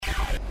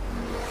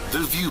The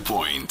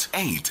Viewpoint,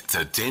 8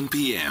 to 10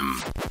 p.m.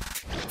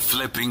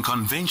 Flipping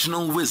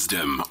conventional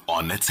wisdom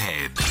on its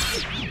head.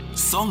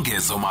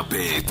 Songezo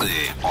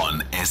Mapete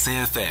on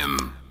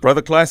SAFM.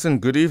 Brother Clyson,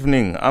 good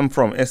evening. I'm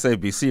from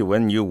SABC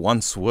when you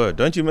once were.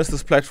 Don't you miss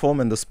this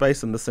platform and the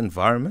space and this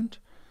environment?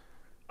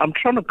 I'm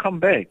trying to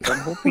come back. I'm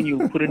hoping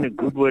you put in a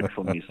good word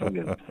for me,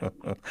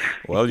 Songezo.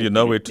 Well, you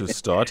know where to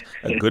start.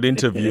 A good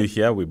interview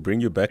here. We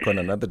bring you back on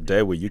another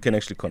day where you can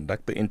actually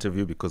conduct the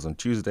interview, because on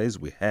Tuesdays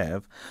we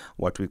have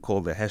what we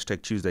call the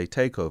hashtag Tuesday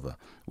Takeover,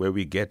 where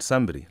we get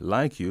somebody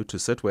like you to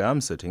sit where I'm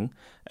sitting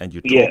and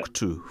you talk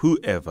to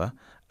whoever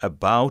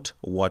about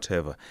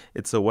whatever.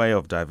 It's a way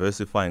of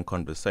diversifying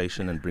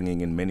conversation and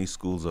bringing in many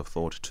schools of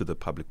thought to the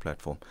public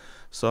platform.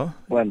 So,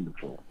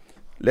 wonderful.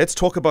 Let's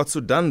talk about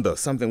Sudan, though,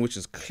 something which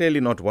is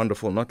clearly not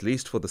wonderful, not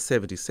least for the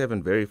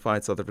 77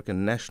 verified South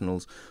African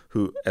nationals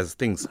who, as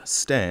things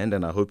stand,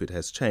 and I hope it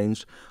has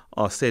changed,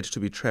 are said to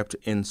be trapped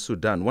in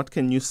Sudan. What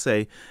can you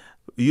say?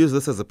 Use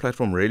this as a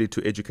platform really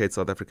to educate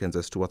South Africans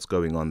as to what's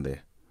going on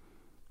there.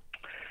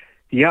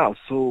 Yeah,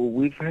 so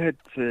we've had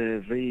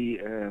very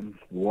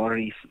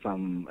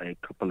worrisome a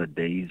couple of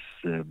days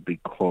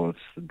because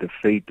the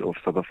fate of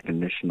South African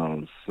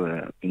nationals,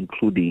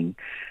 including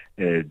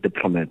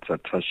diplomats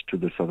attached to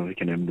the South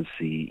African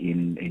embassy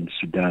in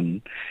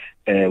Sudan,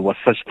 was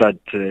such that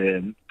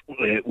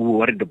we were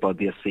worried about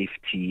their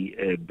safety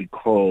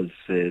because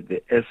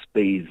the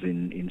airspace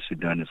in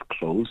Sudan is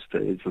closed.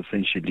 It's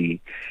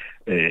essentially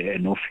a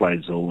no-fly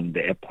zone.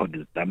 The airport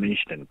is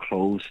damaged and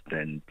closed,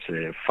 and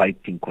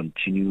fighting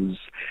continues.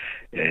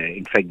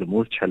 In fact, the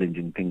most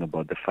challenging thing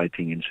about the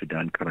fighting in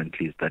Sudan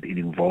currently is that it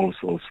involves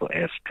also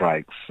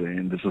airstrikes,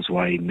 and this is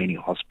why many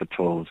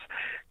hospitals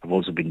have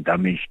also been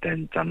damaged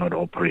and are not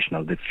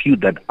operational. The few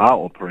that are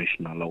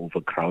operational are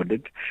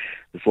overcrowded.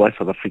 That's why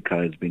South Africa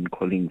has been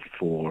calling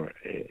for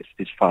a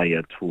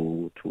ceasefire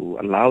to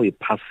allow a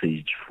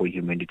passage for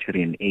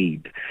humanitarian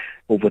aid.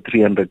 Over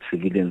 300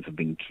 civilians have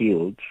been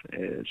killed.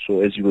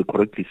 So as you were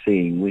correctly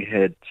saying, we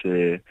had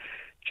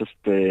just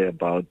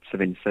about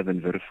 77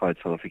 verified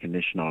South African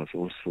nationals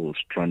also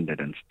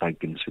stranded and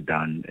stuck in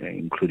Sudan,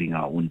 including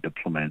our own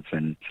diplomats.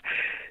 And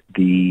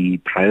the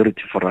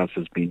priority for us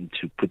has been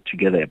to put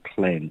together a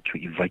plan to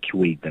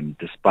evacuate them,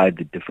 despite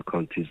the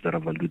difficulties that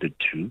I've alluded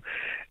to.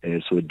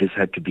 So this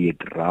had to be a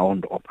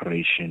ground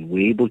operation.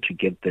 We're able to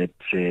get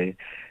that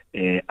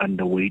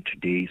underway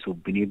today, so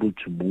we've been able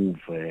to move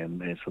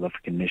South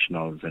African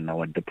nationals and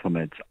our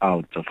diplomats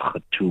out of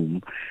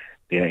Khartoum.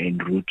 They are en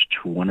route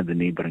to one of the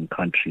neighboring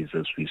countries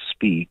as we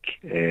speak,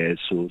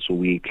 so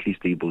we're at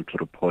least able to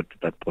report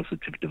that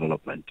positive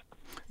development.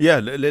 Yeah,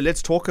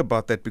 let's talk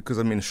about that, because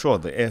I mean, sure,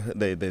 the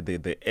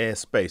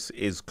airspace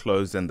is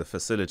closed and the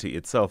facility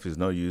itself is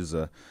no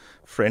user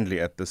friendly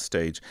at this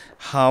stage.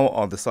 How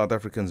are the South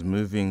Africans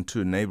moving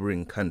to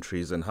neighboring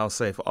countries, and how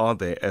safe are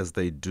they as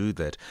they do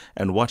that?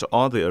 And what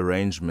are the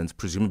arrangements?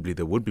 Presumably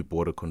there would be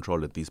border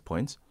control at these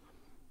points.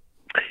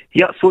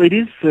 Yeah, so it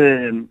is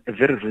a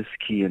very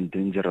risky and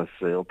dangerous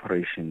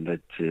operation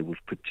that we've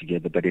put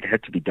together, but it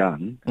had to be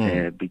done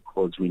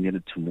because we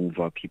needed to move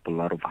our people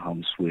out of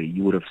harm's way.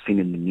 You would have seen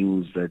in the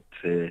news that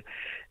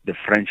the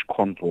French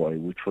convoy,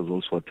 which was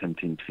also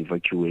attempting to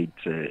evacuate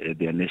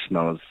their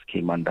nationals,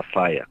 came under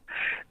fire.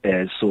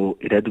 So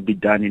it had to be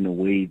done in a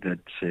way that,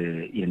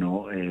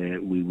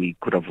 we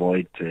could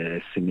avoid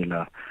a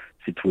similar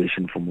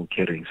situation from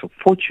occurring. So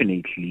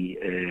fortunately,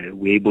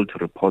 we're able to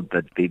report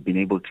that they've been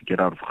able to get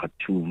out of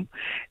Khartoum.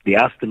 They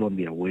are still on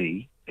their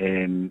way,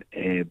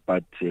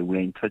 but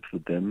we're in touch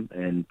with them,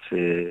 and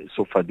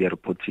so far they're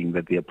reporting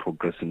that they are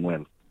progressing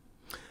well.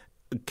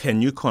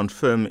 Can you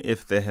confirm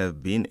if there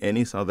have been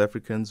any South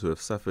Africans who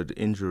have suffered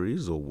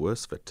injuries or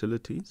worse,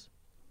 fatalities?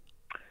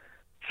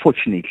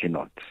 Fortunately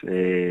not.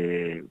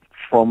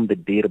 From the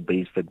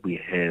database that we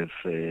have,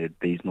 there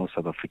is no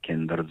South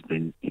African that has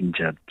been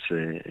injured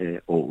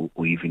or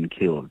even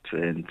killed.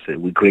 And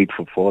we're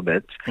grateful for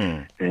that.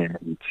 And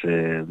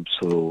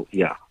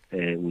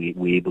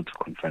we're able to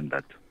confirm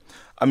that.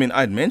 I mean,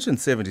 I'd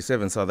mentioned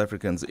 77 South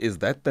Africans. Is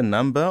that the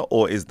number,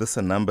 or is this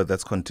a number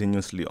that's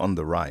continuously on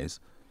the rise?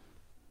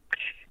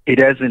 It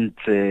hasn't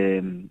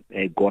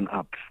gone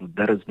up.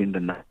 That has been the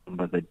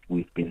number that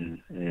we've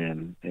been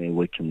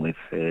working with.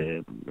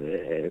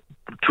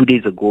 2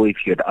 days ago,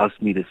 if you had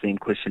asked me the same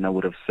question, I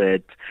would have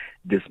said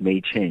this may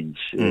change.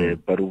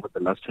 But over the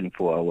last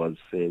 24 hours,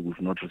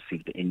 we've not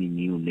received any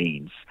new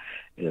names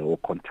or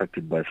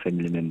contacted by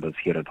family members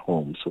here at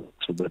home. So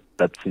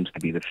that seems to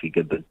be the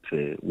figure that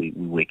we're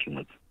working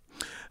with.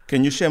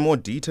 Can you share more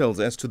details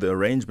as to the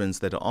arrangements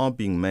that are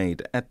being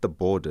made at the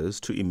borders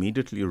to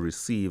immediately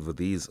receive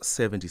these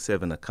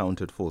 77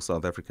 accounted for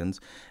South Africans,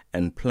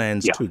 and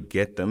plans to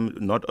get them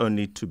not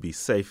only to be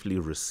safely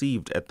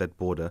received at that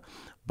border,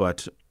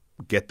 but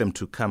get them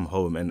to come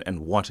home, and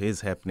what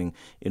is happening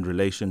in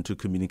relation to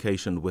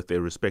communication with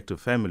their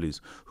respective families,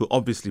 who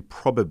obviously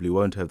probably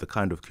won't have the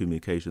kind of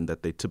communication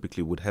that they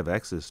typically would have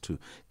access to,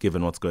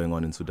 given what's going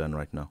on in Sudan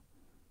right now?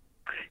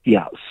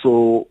 Yeah,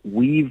 so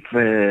we've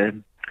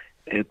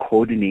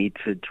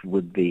coordinated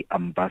with the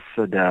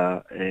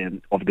ambassador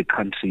of the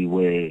country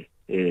where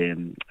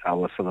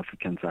our South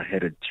Africans are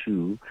headed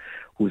to,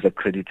 who's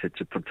accredited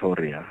to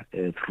Pretoria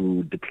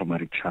through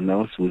diplomatic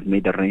channels. We've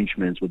made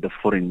arrangements with the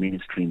foreign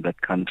ministry in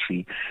that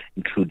country,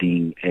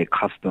 including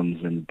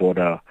customs and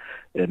border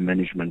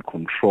management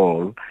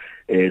control.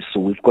 So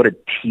we've got a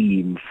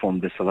team from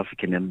the South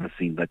African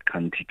embassy in that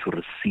country to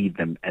receive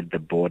them at the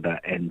border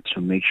and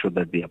to make sure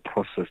that they are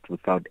processed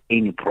without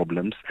any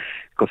problems,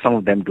 because some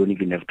of them don't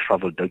even have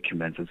travel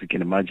documents. As you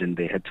can imagine,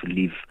 they had to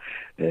leave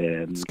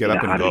Let's get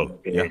up and go.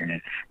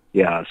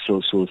 Yeah,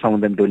 so some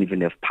of them don't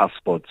even have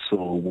passports.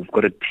 So we've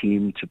got a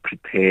team to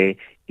prepare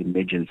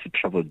emergency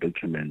travel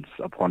documents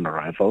upon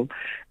arrival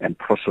and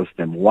process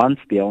them. Once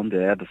they're on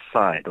the other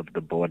side of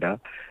the border,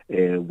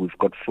 we've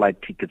got flight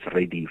tickets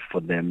ready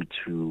for them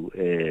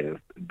to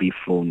be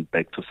flown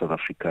back to South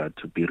Africa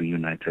to be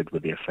reunited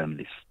with their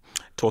families.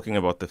 Talking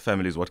about the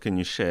families, what can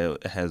you share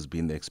has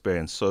been the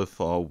experience so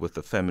far with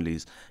the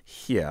families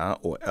here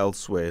or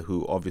elsewhere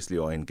who obviously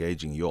are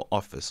engaging your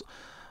office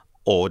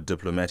or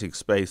diplomatic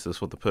spaces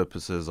for the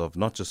purposes of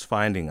not just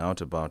finding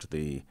out about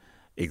the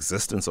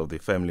existence of their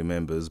family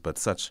members, but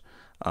such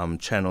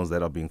channels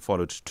that are being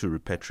followed to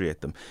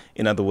repatriate them?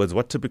 In other words,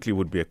 what typically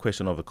would be a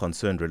question of a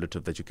concerned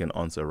relative that you can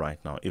answer right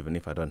now, even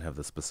if I don't have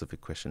the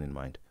specific question in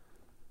mind?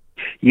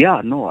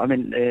 Yeah, no, I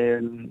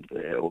mean,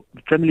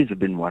 families have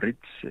been worried.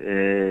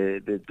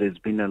 There's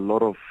been a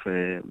lot of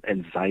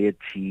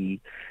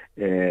anxiety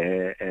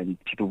and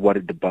people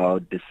worried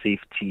about the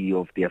safety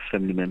of their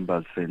family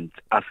members and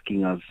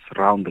asking us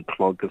round the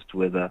clock as to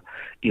whether,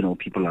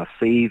 people are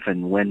safe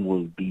and when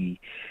will we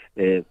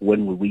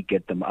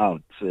get them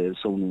out.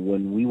 So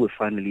when we were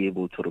finally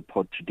able to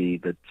report today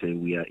that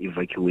we are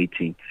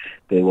evacuating,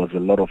 there was a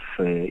lot of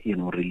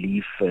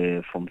relief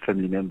from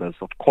family members.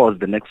 Of course,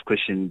 the next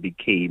question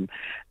became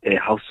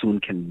how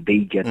soon can they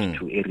get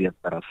to areas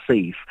that are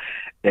safe,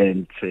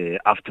 and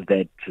after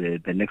that,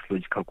 the next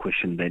logical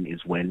question then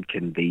is when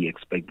can they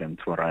expect them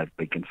to arrive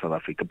back in South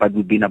Africa. But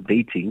we've been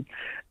updating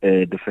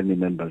the family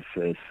members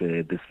as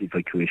this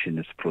evacuation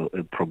is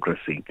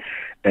progressing.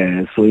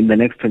 So in the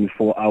next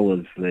 24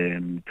 hours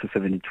to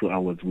 72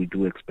 hours, we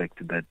do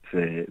expect that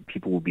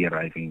people will be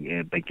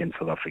arriving back in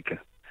South Africa.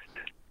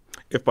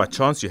 If by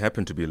chance you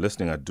happen to be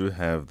listening, I do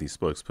have the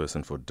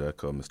spokesperson for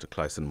DIRCO, Mr.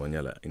 Clayson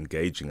Monyela,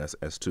 engaging us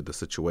as to the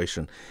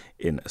situation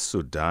in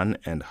Sudan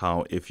and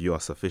how, if you are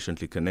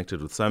sufficiently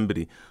connected with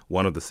somebody,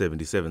 one of the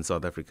 77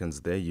 South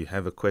Africans there, you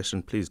have a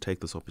question, please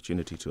take this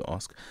opportunity to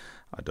ask.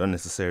 I don't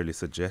necessarily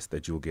suggest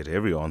that you'll get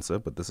every answer,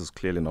 but this is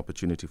clearly an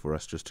opportunity for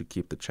us just to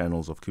keep the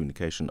channels of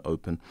communication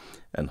open,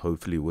 and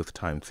hopefully with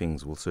time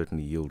things will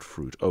certainly yield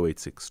fruit.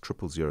 086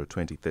 000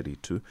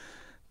 2032,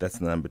 that's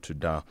the number to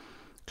dial.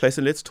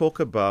 Clayson, let's talk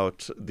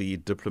about the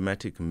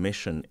diplomatic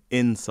mission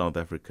in South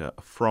Africa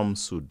from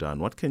Sudan.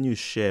 What can you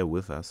share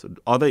with us?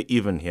 Are they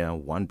even here?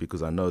 One,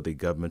 because I know the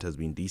government has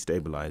been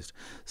destabilized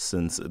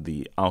since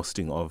the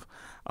ousting of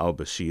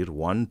al-Bashir.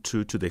 One,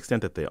 two, to the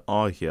extent that they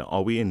are here,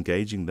 are we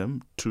engaging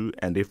them? Two,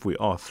 and if we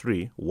are,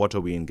 three, what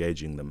are we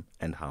engaging them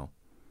and how?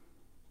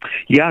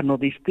 Yeah, no,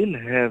 they still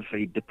have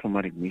a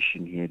diplomatic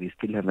mission here. They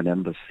still have an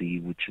embassy,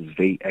 which is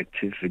very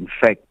active. In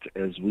fact,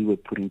 as we were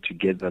putting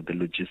together the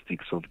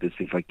logistics of this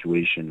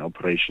evacuation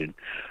operation,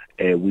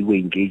 we were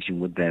engaging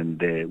with them.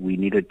 We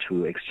needed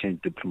to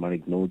exchange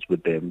diplomatic notes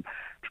with them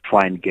to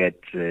try and get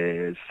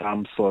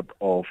some sort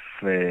of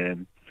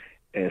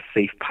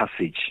safe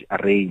passage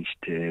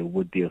arranged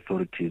with the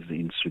authorities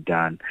in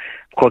Sudan.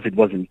 Of course, it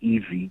wasn't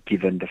easy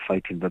given the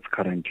fighting that's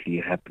currently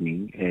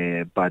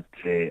happening, but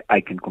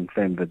I can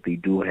confirm that they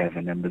do have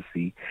an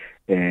embassy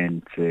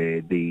and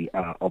they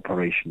are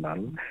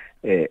operational.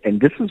 And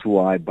this is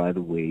why, by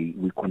the way,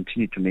 we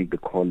continue to make the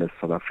call as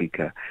South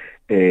Africa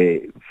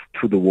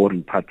to the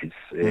warring parties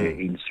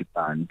in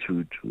Sudan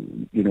to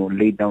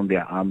lay down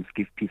their arms,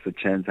 give peace a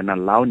chance, and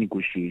allow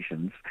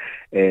negotiations.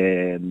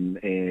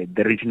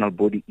 The regional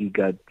body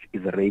IGAD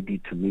is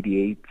ready to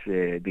mediate.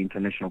 The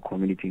international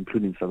community,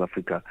 including South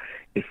Africa,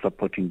 is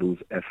supporting those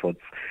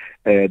efforts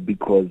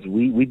because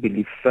we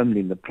believe firmly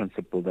in the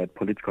principle that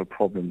political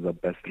problems are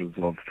best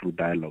resolved through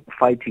dialogue.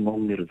 Fighting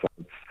only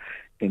results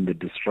in the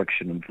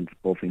destruction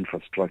of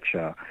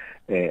infrastructure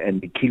and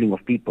the killing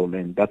of people,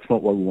 and that's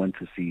not what we want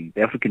to see.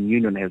 The African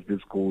Union has this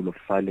goal of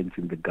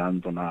silencing the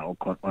guns on our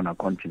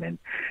continent,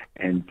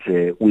 and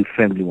we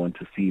firmly want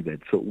to see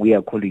that. So we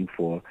are calling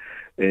for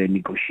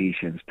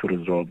negotiations to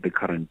resolve the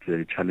current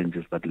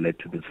challenges that led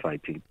to this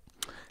fighting.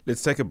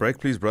 Let's take a break,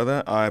 please,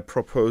 brother. I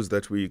propose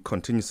that we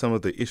continue some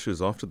of the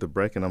issues after the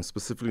break, and I'm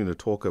specifically going to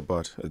talk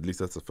about, at least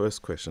that's the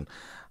first question,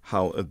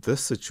 how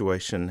this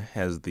situation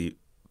has the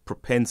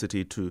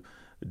propensity to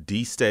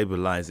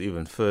destabilize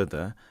even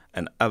further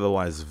an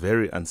otherwise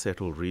very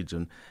unsettled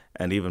region,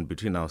 and even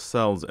between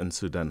ourselves and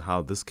Sudan,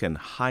 how this can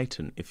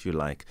heighten, if you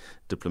like,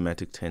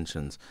 diplomatic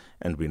tensions.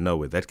 And we know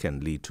where that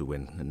can lead to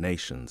when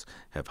nations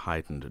have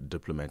heightened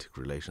diplomatic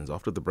relations.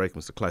 After the break,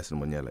 Mr. Clayson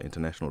Monyela,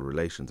 International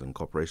Relations and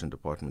Cooperation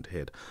Department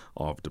Head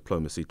of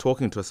Diplomacy,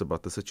 talking to us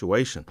about the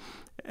situation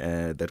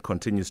that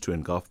continues to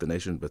engulf the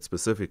nation, but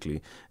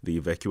specifically the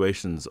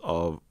evacuation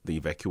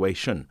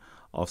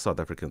of South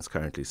Africans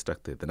currently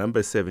stuck there. The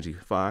number is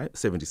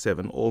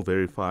 77, all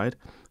verified.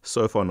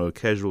 So far, no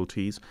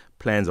casualties.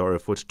 Plans are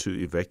afoot to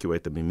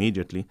evacuate them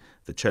immediately.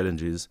 The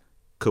challenge is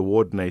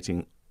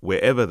coordinating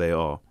wherever they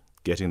are,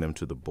 getting them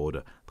to the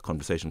border. The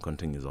conversation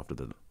continues after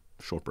the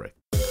short break.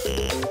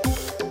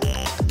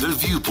 The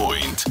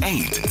Viewpoint,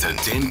 8 to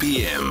 10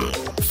 p.m.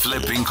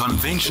 Flipping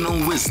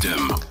conventional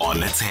wisdom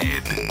on its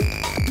head.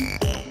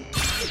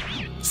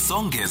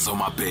 Songezo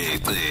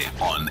Mapete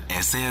on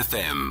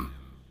SAFM.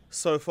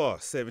 So far,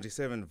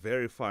 77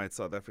 verified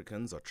South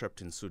Africans are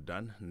trapped in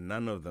Sudan,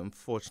 none of them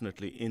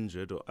fortunately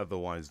injured or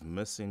otherwise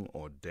missing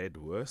or dead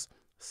worse.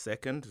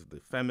 Second,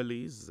 the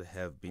families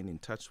have been in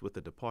touch with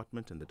the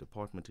department and the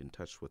department in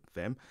touch with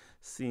them,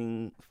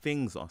 seeing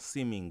things are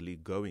seemingly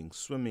going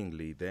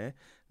swimmingly there.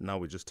 Now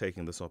we're just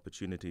taking this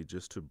opportunity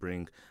just to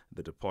bring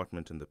the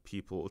department and the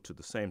people to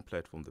the same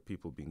platform, the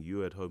people being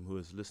you at home who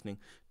is listening,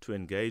 to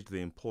engage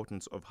the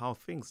importance of how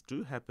things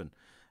do happen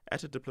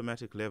at a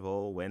diplomatic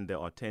level when there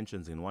are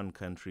tensions in one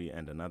country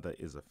and another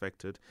is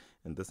affected.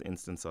 In this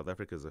instance, South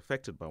Africa is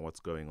affected by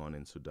what's going on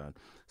in Sudan.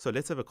 So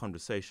let's have a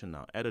conversation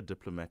now at a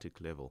diplomatic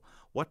level.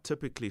 What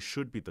typically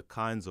should be the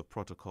kinds of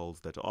protocols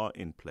that are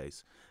in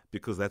place?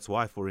 Because that's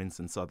why, for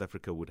instance, South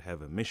Africa would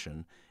have a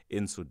mission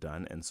in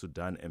Sudan, and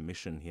Sudan a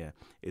mission here.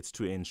 It's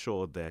to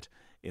ensure that,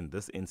 in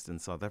this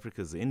instance, South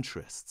Africa's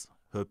interests,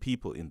 her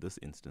people in this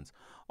instance,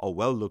 are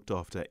well looked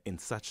after in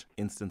such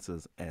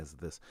instances as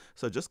this.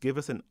 So just give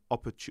us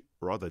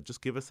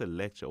just give us a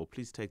lecture, or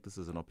please take this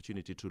as an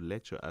opportunity to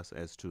lecture us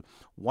as to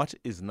what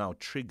is now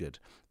triggered,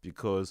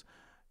 because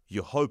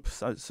you hope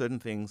certain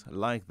things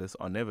like this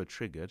are never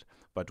triggered,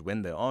 but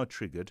when they are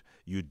triggered,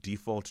 you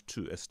default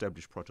to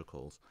established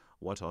protocols.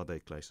 What are they,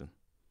 Clayson?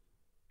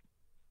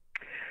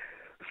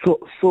 So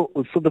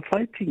the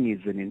fighting is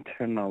an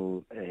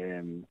internal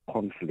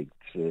conflict.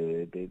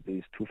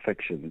 There's two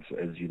factions,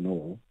 as you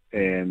know.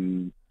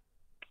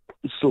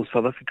 So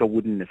South Africa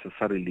wouldn't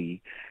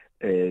necessarily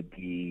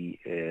be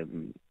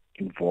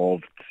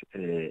involved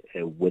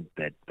with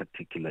that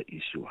particular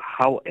issue.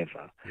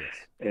 However,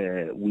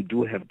 yes, we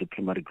do have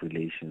diplomatic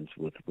relations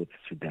with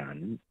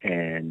Sudan,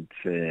 and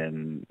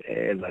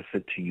as I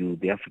said to you,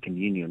 the African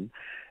Union,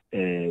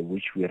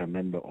 which we are a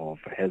member of,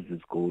 has this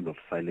goal of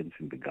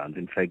silencing the guns.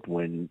 In fact,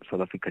 when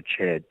South Africa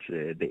chaired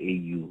the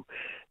AU,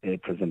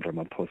 President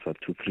Ramaphosa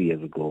 2-3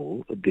 years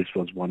ago, this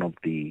was one of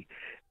the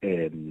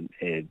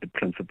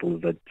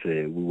principles that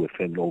we were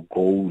saying, or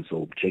goals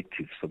or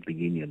objectives of the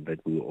Union that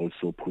we were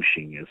also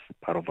pushing as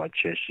part of our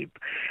chairship.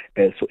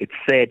 So it's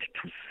sad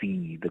to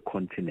see the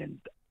continent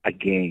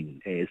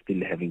again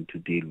still having to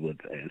deal with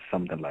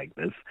something like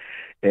this,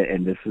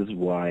 and this is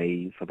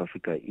why South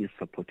Africa is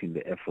supporting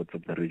the efforts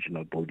of the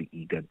regional body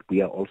IGAD.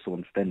 We are also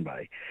on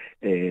standby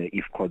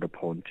if called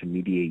upon to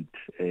mediate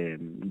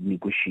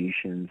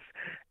negotiations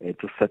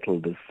to settle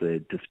this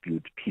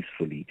dispute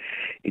peacefully.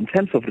 In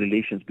terms of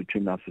relations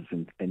between us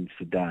and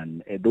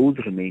Sudan, those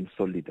remain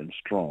solid and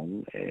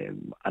strong,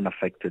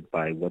 unaffected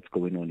by what's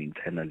going on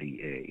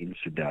internally in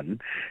Sudan,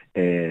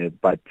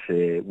 but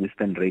we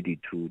stand ready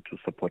to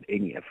support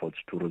any efforts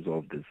to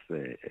resolve this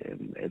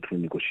through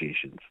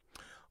negotiations.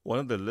 One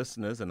of the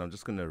listeners, and I'm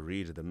just going to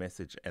read the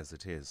message as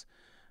it is.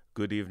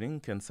 Good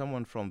evening. Can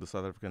someone from the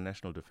South African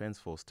National Defence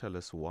Force tell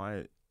us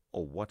why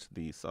or what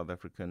the South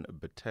African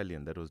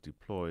battalion that was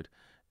deployed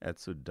at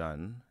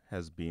Sudan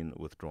has been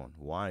withdrawn?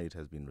 Why it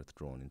has been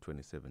withdrawn in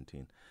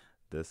 2017?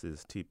 This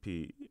is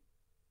TP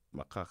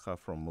Makaka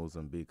from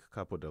Mozambique,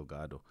 Capo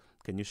Delgado.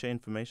 Can you share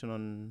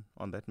information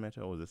on that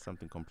matter, or is it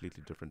something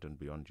completely different and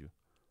beyond you?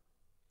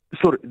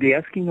 So they're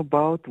asking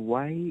about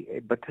why a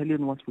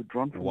battalion was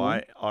withdrawn from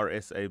why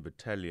RSA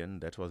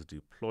battalion that was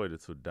deployed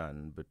at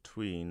Sudan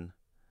between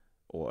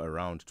or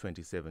around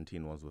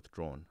 2017 was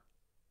withdrawn.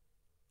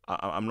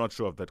 I'm not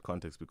sure of that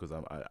context because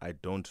I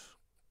don't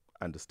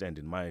understand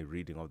in my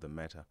reading of the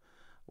matter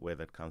where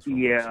that comes from.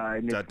 Yeah,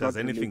 does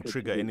anything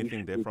trigger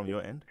anything there from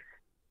your end?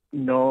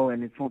 No,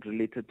 and it's not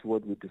related to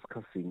what we're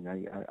discussing.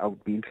 I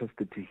would be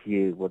interested to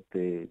hear what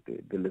the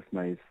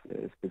listener is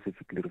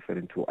specifically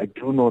referring to. I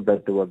do know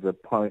that there was a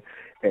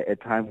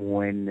time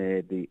when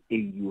the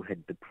AU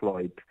had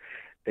deployed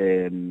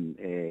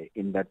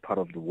in that part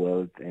of the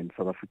world, and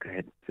South Africa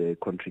had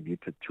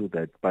contributed to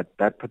that. But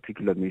that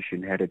particular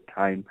mission had a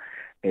time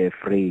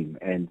frame.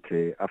 And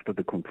after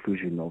the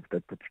conclusion of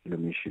that particular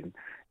mission,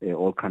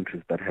 all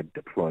countries that had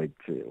deployed,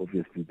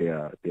 obviously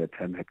their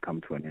time had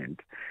come to an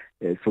end.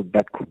 So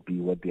that could be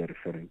what they are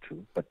referring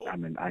to. But I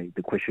mean,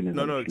 the question is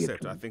no. unclear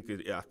Except to I me.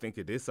 think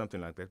it is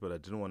something like that. But I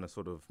didn't want to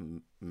sort of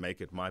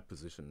make it my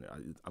position.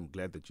 I'm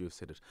glad that you've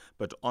said it.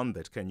 But on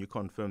that, can you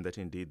confirm that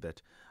indeed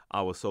that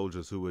our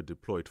soldiers who were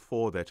deployed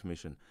for that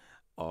mission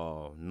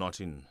are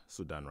not in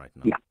Sudan right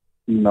now? Yeah,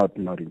 not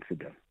in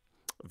Sudan.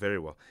 Very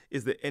well.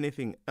 Is there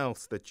anything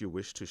else that you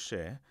wish to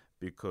share?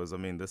 Because, I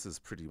mean, this is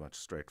pretty much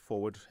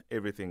straightforward.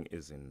 Everything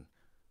is in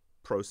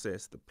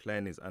process. The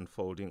plan is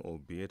unfolding,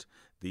 albeit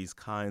these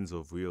kinds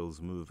of wheels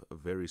move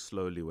very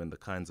slowly when the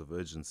kinds of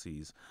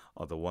urgencies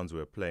are the ones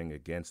we're playing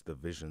against the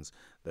visions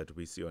that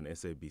we see on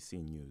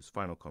SABC News.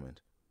 Final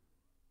comment.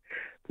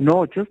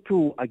 No, just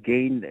to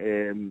again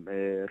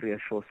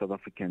reassure South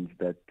Africans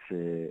that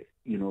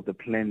the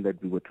plan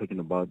that we were talking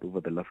about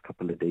over the last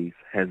couple of days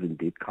has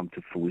indeed come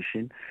to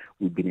fruition.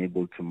 We've been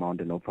able to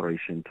mount an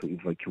operation to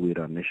evacuate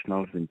our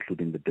nationals,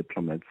 including the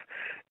diplomats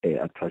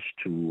attached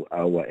to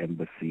our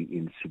embassy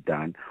in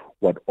Sudan.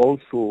 What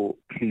also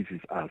pleases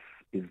us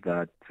is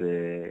that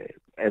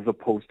as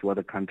opposed to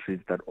other countries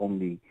that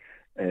only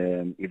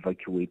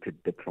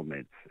evacuated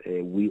diplomats,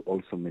 we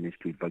also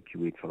managed to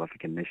evacuate South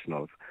African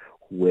nationals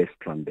who were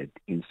stranded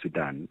in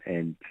Sudan,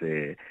 and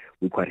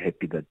we're quite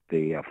happy that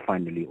they are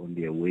finally on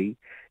their way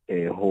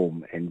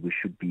home, and we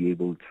should be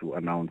able to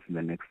announce in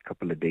the next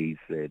couple of days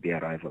their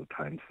arrival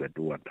times at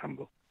OR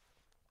Tambo.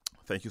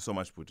 Thank you so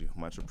much, Budi.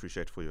 Much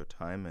appreciate for your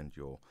time and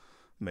your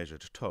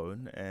measured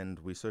tone, and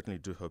we certainly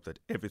do hope that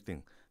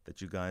everything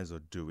that you guys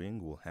are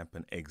doing will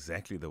happen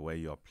exactly the way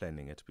you're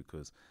planning it,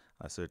 because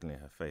I certainly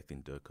have faith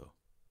in DIRCO.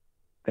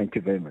 Thank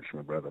you very much,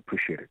 my brother.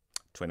 Appreciate it.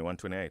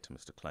 2128,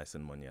 Mr.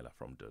 Clyson Monyela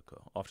from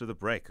DIRCO. After the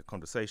break, a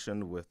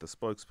conversation with the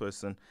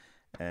spokesperson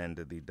and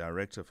the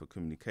Director for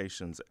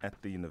Communications at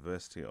the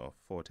University of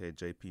Fort Hare,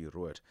 J.P.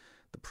 Ruet.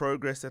 The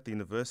progress at the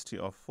University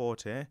of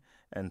Fort Hare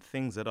and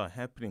things that are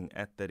happening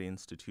at that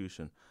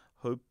institution.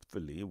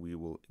 Hopefully, we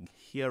will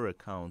hear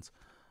accounts,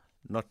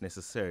 not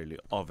necessarily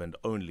of and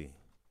only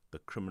the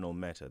criminal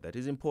matter. That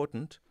is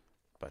important,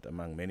 but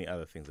among many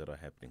other things that are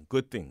happening.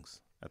 Good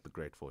things at the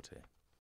Great Fort Hare.